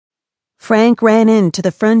Frank ran into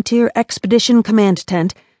the Frontier Expedition Command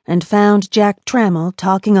tent and found Jack Trammell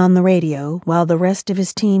talking on the radio while the rest of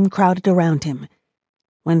his team crowded around him.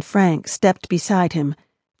 When Frank stepped beside him,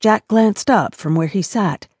 Jack glanced up from where he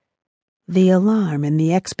sat. The alarm in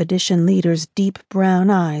the expedition leader's deep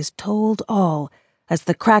brown eyes told all as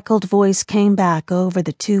the crackled voice came back over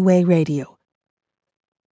the two-way radio.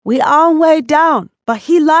 "We on way down, but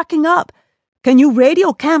he locking up. Can you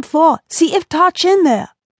radio Camp 4? See if Touch in there.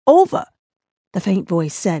 Over," the faint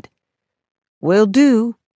voice said. "Will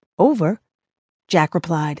do. Over," Jack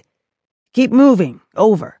replied. "Keep moving.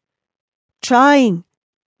 Over." "Trying.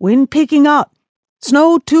 Wind picking up.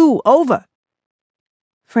 Snow too. Over."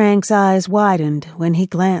 Frank's eyes widened when he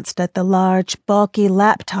glanced at the large, bulky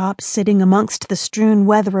laptop sitting amongst the strewn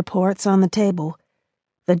weather reports on the table.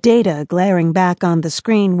 The data glaring back on the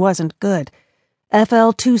screen wasn't good.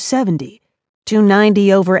 FL 270,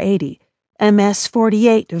 290 over 80, MS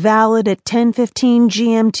 48 valid at 10:15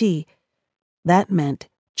 GMT. That meant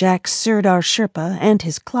Jack Sirdar Sherpa and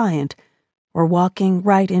his client were walking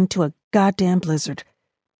right into a goddamn blizzard.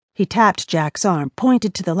 He tapped Jack's arm,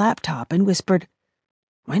 pointed to the laptop, and whispered,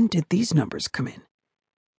 "When did these numbers come in?"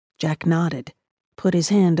 Jack nodded, put his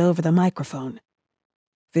hand over the microphone.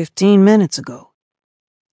 15 minutes ago.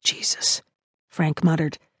 Jesus, Frank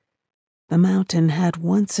muttered. The mountain had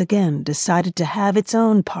once again decided to have its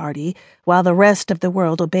own party while the rest of the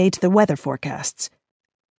world obeyed the weather forecasts.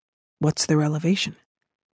 "What's their elevation?"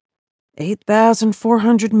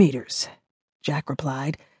 8,400 meters, Jack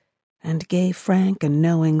replied, and gave Frank a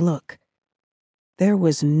knowing look. There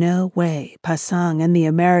was no way Pasang and the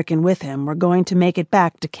American with him were going to make it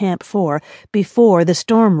back to Camp 4 before the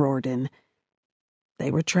storm roared in. They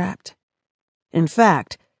were trapped. In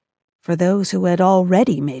fact, for those who had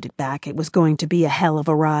already made it back, it was going to be a hell of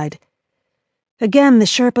a ride. Again, the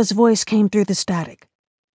Sherpa's voice came through the static.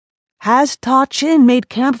 "Has Ta Chin made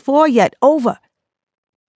Camp 4 yet? Over."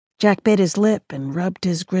 Jack bit his lip and rubbed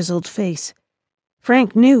his grizzled face.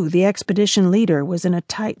 Frank knew the expedition leader was in a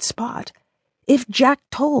tight spot. If Jack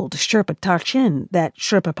told Sherpa Ta Chin that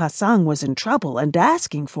Sherpa Pasang was in trouble and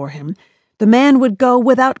asking for him, the man would go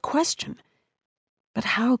without question. But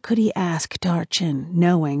how could he ask Ta Chin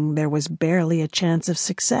knowing there was barely a chance of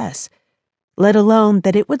success, let alone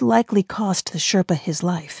that it would likely cost the Sherpa his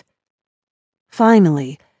life?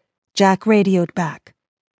 Finally, Jack radioed back.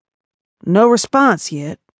 "No response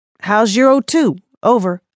yet. How's your O2?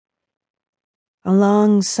 Over." A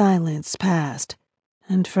long silence passed,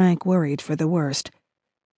 and Frank worried for the worst.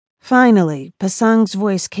 Finally, Pasang's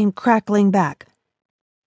voice came crackling back.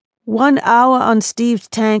 1 hour on Steve's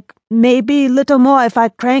tank, maybe little more if I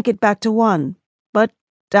crank it back to 1, but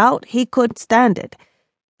doubt he could stand it.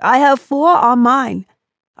 I have 4 on mine.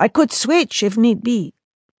 I could switch if need be.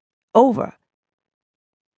 Over."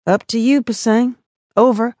 "Up to you, Pasang.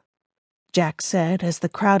 Over," Jack said as the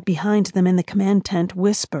crowd behind them in the command tent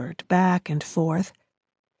whispered back and forth.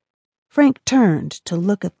 Frank turned to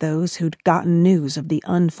look at those who'd gotten news of the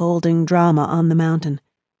unfolding drama on the mountain.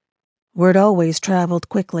 Word always traveled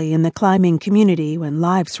quickly in the climbing community when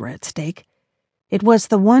lives were at stake. It was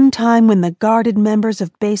the one time when the guarded members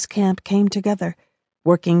of base camp came together,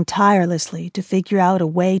 working tirelessly to figure out a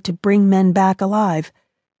way to bring men back alive.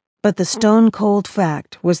 But the stone-cold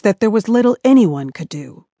fact was that there was little anyone could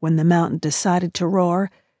do when the mountain decided to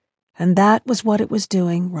roar, and that was what it was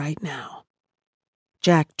doing right now.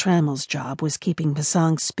 Jack Trammell's job was keeping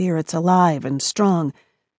Pasang's spirits alive and strong,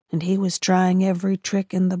 and he was trying every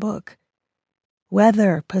trick in the book.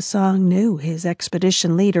 Whether Pasang knew his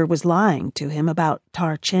expedition leader was lying to him about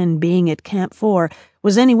Ta Chin being at Camp 4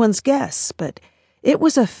 was anyone's guess, but it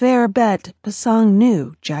was a fair bet Pasang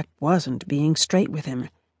knew Jack wasn't being straight with him.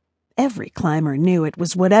 Every climber knew it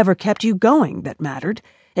was whatever kept you going that mattered,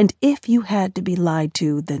 and if you had to be lied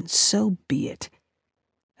to, then so be it.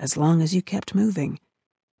 As long as you kept moving,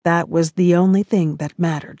 that was the only thing that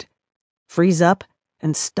mattered. Freeze up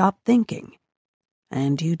and stop thinking,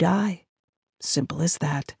 and you die. Simple as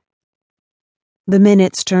that. The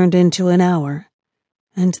minutes turned into an hour,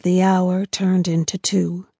 and the hour turned into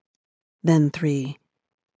 2, then 3.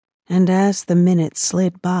 And as the minutes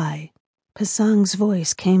slid by, Pasang's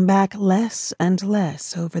voice came back less and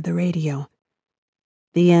less over the radio.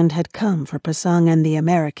 The end had come for Pasang and the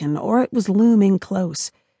American, or it was looming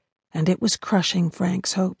close, and it was crushing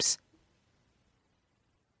Frank's hopes.